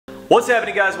What's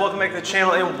happening, guys? Welcome back to the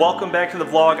channel and welcome back to the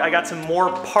vlog. I got some more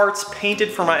parts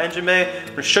painted for my engine bay. I'm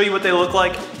gonna show you what they look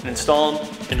like and install them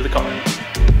into the car.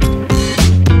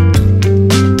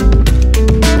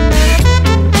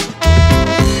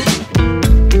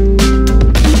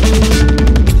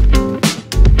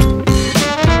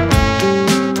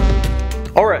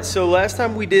 Alright, so last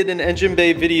time we did an engine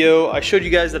bay video, I showed you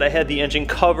guys that I had the engine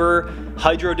cover,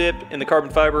 hydro dip in the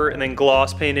carbon fiber, and then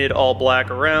gloss painted all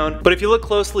black around. But if you look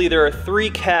closely, there are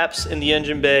 3 caps in the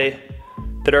engine bay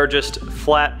that are just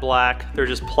flat black. They're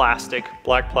just plastic,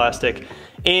 black plastic.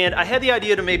 And I had the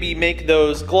idea to maybe make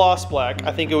those gloss black.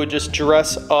 I think it would just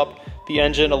dress up the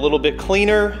engine a little bit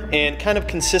cleaner and kind of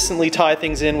consistently tie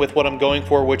things in with what I'm going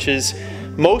for, which is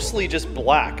mostly just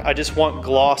black. I just want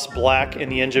gloss black in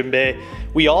the engine bay.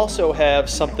 We also have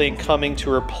something coming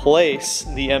to replace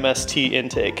the MST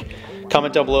intake.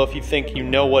 Comment down below if you think you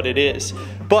know what it is.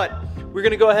 But we're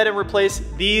gonna go ahead and replace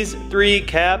these 3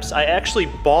 caps. I actually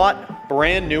bought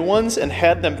brand new ones and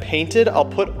had them painted. I'll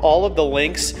put all of the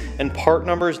links and part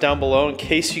numbers down below in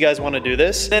case you guys wanna do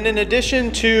this. And in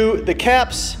addition to the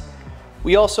caps,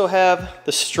 we also have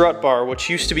the strut bar, which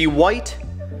used to be white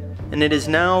and it is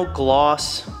now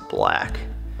gloss black.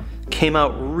 Came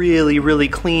out really, really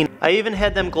clean. I even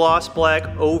had them gloss black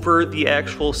over the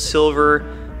actual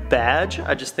silver badge.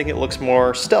 I just think it looks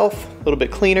more stealth, a little bit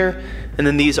cleaner. And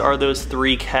then these are those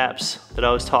 3 caps that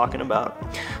I was talking about.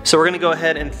 So we're gonna go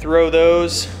ahead and throw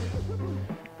those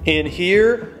in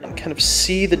here and kind of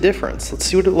see the difference. Let's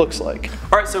see what it looks like.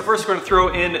 All right, so first we're gonna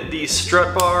throw in the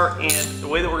strut bar, and the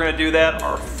way that we're gonna do that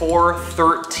are 4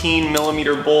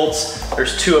 13mm bolts.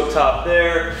 There's 2 up top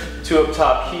there, 2 up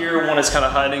top here. One is kind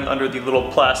of hiding under the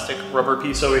little plastic rubber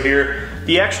piece over here.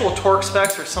 The actual torque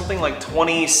specs are something like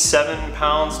 27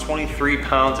 pounds, 23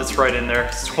 pounds. It's right in there.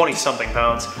 It's 20 something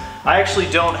pounds. I actually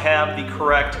don't have the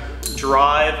correct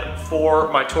drive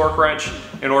for my torque wrench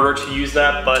in order to use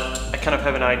that, but I kind of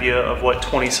have an idea of what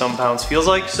 20 some pounds feels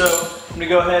like. So I'm gonna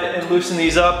go ahead and loosen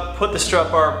these up, put the strut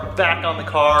bar back on the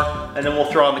car, and then we'll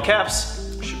throw on the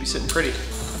caps. Should be sitting pretty.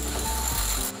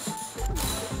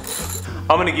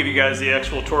 I'm gonna give you guys the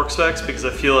actual torque specs because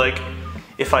I feel like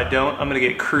if I don't, I'm gonna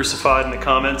get crucified in the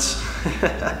comments.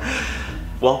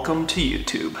 Welcome to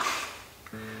YouTube.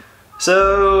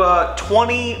 So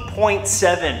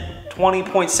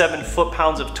 20.7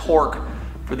 foot-pounds of torque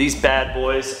for these bad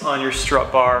boys on your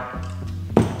strut bar.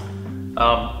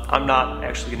 I'm not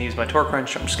actually gonna use my torque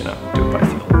wrench, I'm just gonna do it by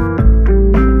feel.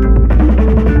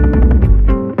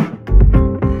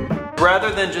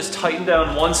 Rather than just tighten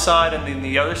down one side and then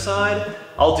the other side,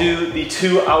 I'll do the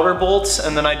 2 outer bolts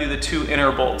and then I do the 2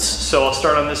 inner bolts. So I'll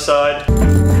start on this side.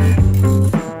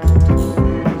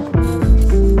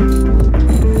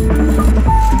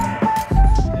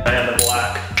 And the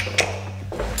black.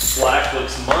 Black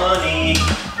looks money.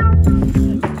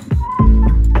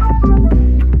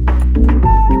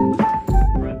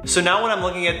 So now when I'm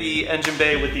looking at the engine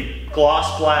bay with the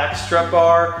gloss black strut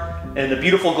bar and the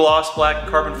beautiful gloss black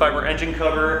carbon fiber engine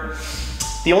cover,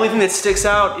 the only thing that sticks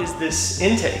out is this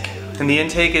intake. And the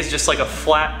intake is just like a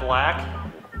flat black.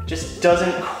 It just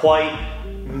doesn't quite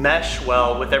mesh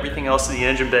well with everything else in the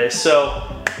engine bay. So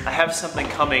I have something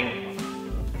coming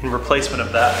in replacement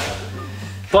of that.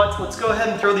 But let's go ahead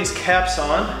and throw these caps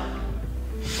on.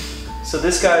 So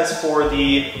this guy's for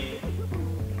the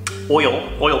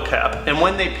oil cap. And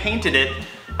when they painted it,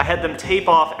 I had them tape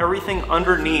off everything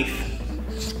underneath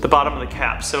the bottom of the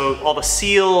cap. So all the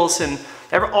seals and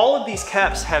all of these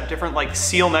caps have different like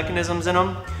seal mechanisms in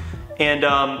them. And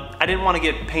I didn't want to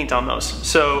get paint on those,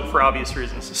 so for obvious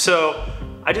reasons. So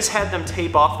I just had them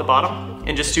tape off the bottom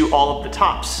and just do all of the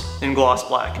tops in gloss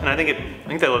black. And I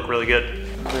think they look really good.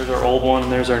 There's our old one,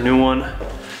 and there's our new one.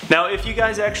 Now, if you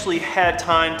guys actually had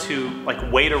time to like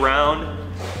wait around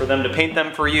for them to paint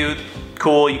them for you,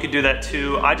 cool, you could do that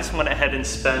too. I just went ahead and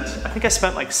spent, I think I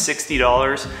spent like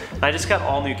 $60. And I just got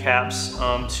all new caps.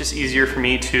 It's just easier for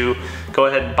me to go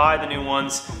ahead and buy the new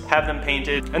ones, have them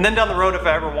painted, and then down the road if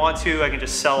I ever want to, I can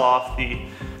just sell off the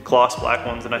gloss black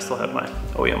ones and I still have my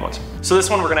OEM ones. So this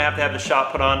one we're gonna have to have the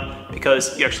shop put on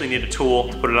because you actually need a tool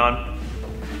to put it on.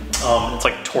 It's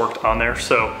like torqued on there,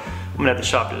 so I'm gonna have the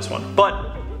shop do this one.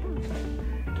 But,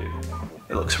 dude,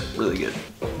 it looks really good.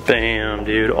 Bam,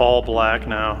 dude, all black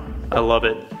now. I love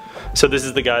it. So this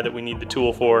is the guy that we need the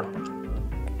tool for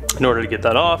in order to get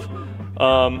that off.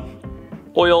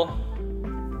 Oil,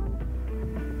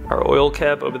 our oil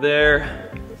cap over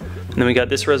there. And then we got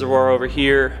this reservoir over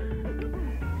here.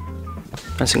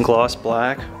 Nice and gloss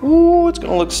black. Ooh, it's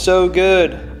gonna look so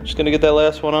good. Just gonna get that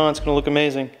last one on, it's gonna look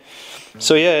amazing.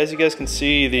 So yeah, as you guys can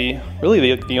see,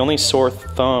 really the only sore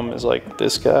thumb is like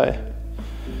this guy.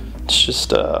 It's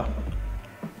just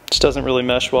doesn't really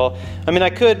mesh well. I mean, I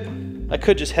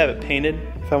could just have it painted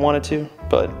if I wanted to,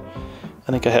 but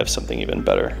I think I have something even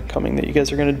better coming that you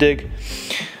guys are gonna dig.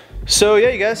 So yeah,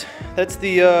 you guys, that's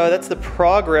the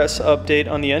progress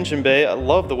update on the engine bay. I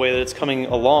love the way that it's coming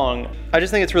along. I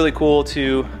just think it's really cool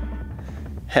to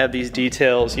have these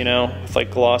details, you know, with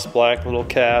like gloss black little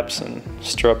caps and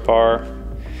strut bar.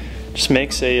 Just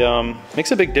makes a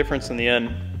big difference in the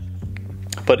end.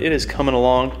 But it is coming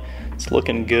along. It's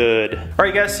looking good. All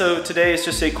right, guys. So today is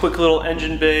just a quick little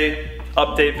engine bay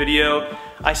update video.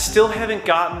 I still haven't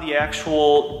gotten the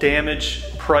actual damage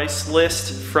price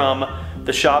list from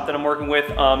the shop that I'm working with.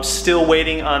 I'm still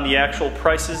waiting on the actual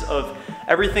prices of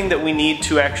everything that we need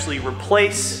to actually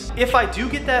replace. If I do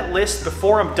get that list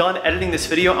before I'm done editing this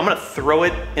video, I'm gonna throw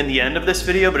it in the end of this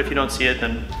video, but if you don't see it,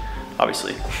 then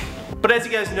obviously. But as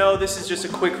you guys know, this is just a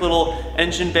quick little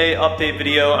engine bay update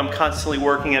video. I'm constantly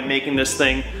working at making this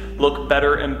thing look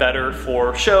better and better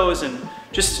for shows and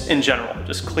just in general,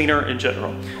 just cleaner in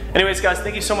general. Anyways, guys,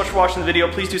 thank you so much for watching the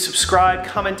video. Please do subscribe,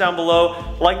 comment down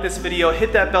below, like this video,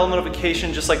 hit that bell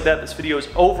notification. Just like that, this video is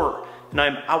over and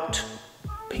I'm out.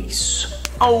 Peace.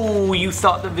 Oh, you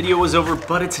thought the video was over,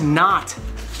 but it's not.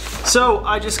 So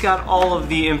I just got all of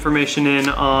the information in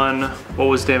on what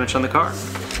was damaged on the car.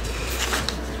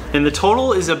 And the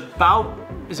total is about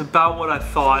what I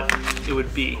thought it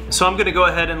would be. So I'm gonna go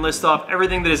ahead and list off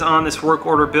everything that is on this work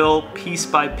order bill piece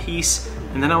by piece,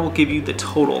 and then I will give you the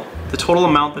total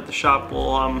amount that the shop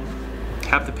will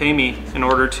have to pay me in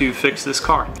order to fix this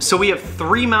car. So we have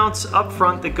 3 mounts up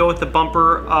front that go with the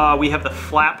bumper. We have the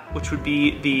flap, which would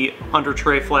be the under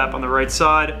tray flap on the right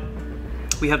side.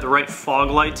 We have the right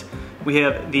fog light. We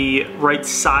have the right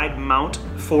side mount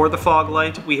for the fog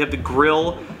light. We have the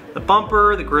grill, the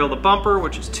bumper, the grill, the bumper,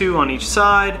 which is 2 on each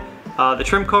side. The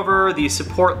trim cover, the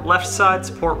support left side,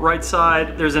 support right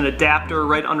side. There's an adapter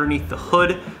right underneath the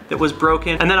hood that was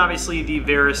broken. And then obviously the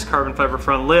Varis carbon fiber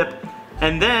front lip.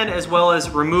 And then as well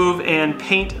as remove and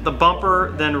paint the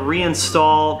bumper, then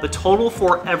reinstall. The total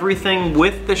for everything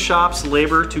with the shop's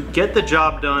labor to get the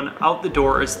job done out the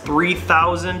door is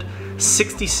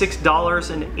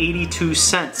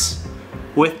 $3,066.82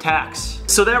 with tax.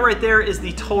 So that right there is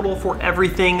the total for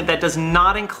everything. That does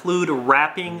not include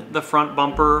wrapping the front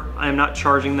bumper. I am not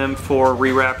charging them for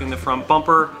rewrapping the front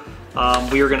bumper.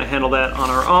 We are gonna handle that on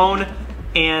our own.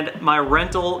 And my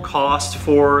rental cost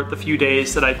for the few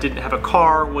days that I didn't have a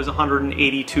car was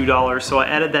 $182, so I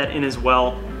added that in as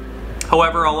well.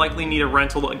 However, I'll likely need a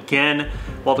rental again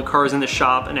while the car is in the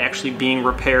shop and actually being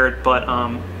repaired, but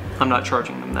I'm not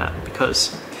charging them that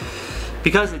because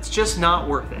it's just not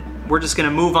worth it. We're just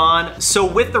gonna move on. So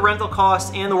with the rental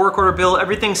cost and the work order bill,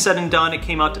 everything said and done, it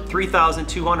came out to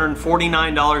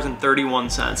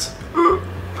 $3,249.31.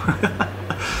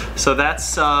 So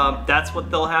that's what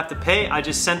they'll have to pay. I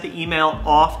just sent the email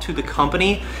off to the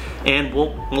company and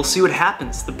we'll see what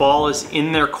happens. The ball is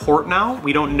in their court now.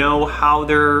 We don't know how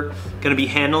they're gonna be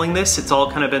handling this. It's all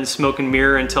kind of been smoke and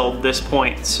mirror until this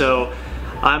point. So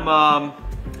I'm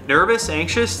nervous,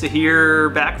 anxious to hear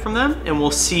back from them, and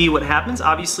we'll see what happens.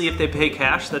 Obviously, if they pay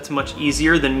cash, that's much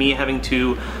easier than me having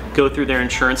to go through their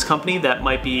insurance company. That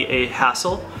might be a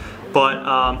hassle.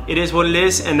 But it is what it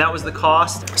is, and that was the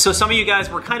cost. So some of you guys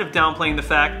were kind of downplaying the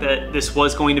fact that this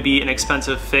was going to be an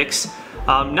expensive fix.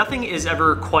 Nothing is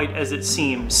ever quite as it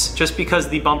seems. Just because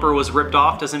the bumper was ripped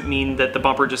off doesn't mean that the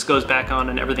bumper just goes back on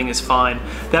and everything is fine.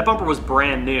 That bumper was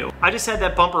brand new. I just had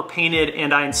that bumper painted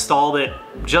and I installed it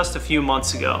just a few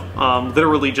months ago.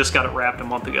 Literally just got it wrapped a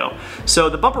month ago. So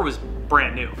the bumper was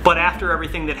brand new. But after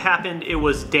everything that happened, it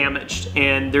was damaged,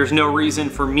 and there's no reason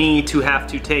for me to have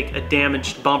to take a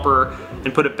damaged bumper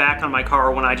and put it back on my car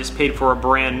when I just paid for a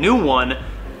brand new one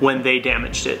when they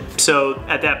damaged it. So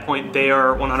at that point, they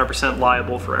are 100%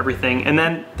 liable for everything. And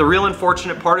then the real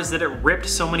unfortunate part is that it ripped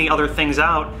so many other things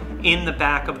out in the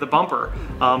back of the bumper.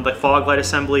 The fog light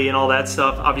assembly and all that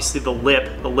stuff. Obviously the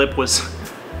lip was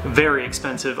very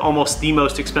expensive, almost the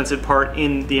most expensive part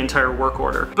in the entire work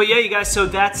order. But yeah, you guys, so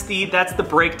that's the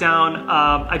breakdown.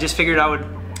 I just figured I would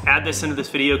add this into this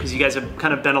video because you guys have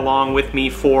kind of been along with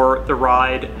me for the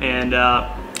ride, and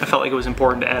I felt like it was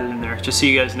important to add it in there, just so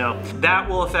you guys know. That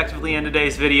will effectively end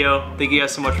today's video. Thank you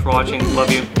guys so much for watching.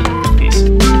 Love you. Peace.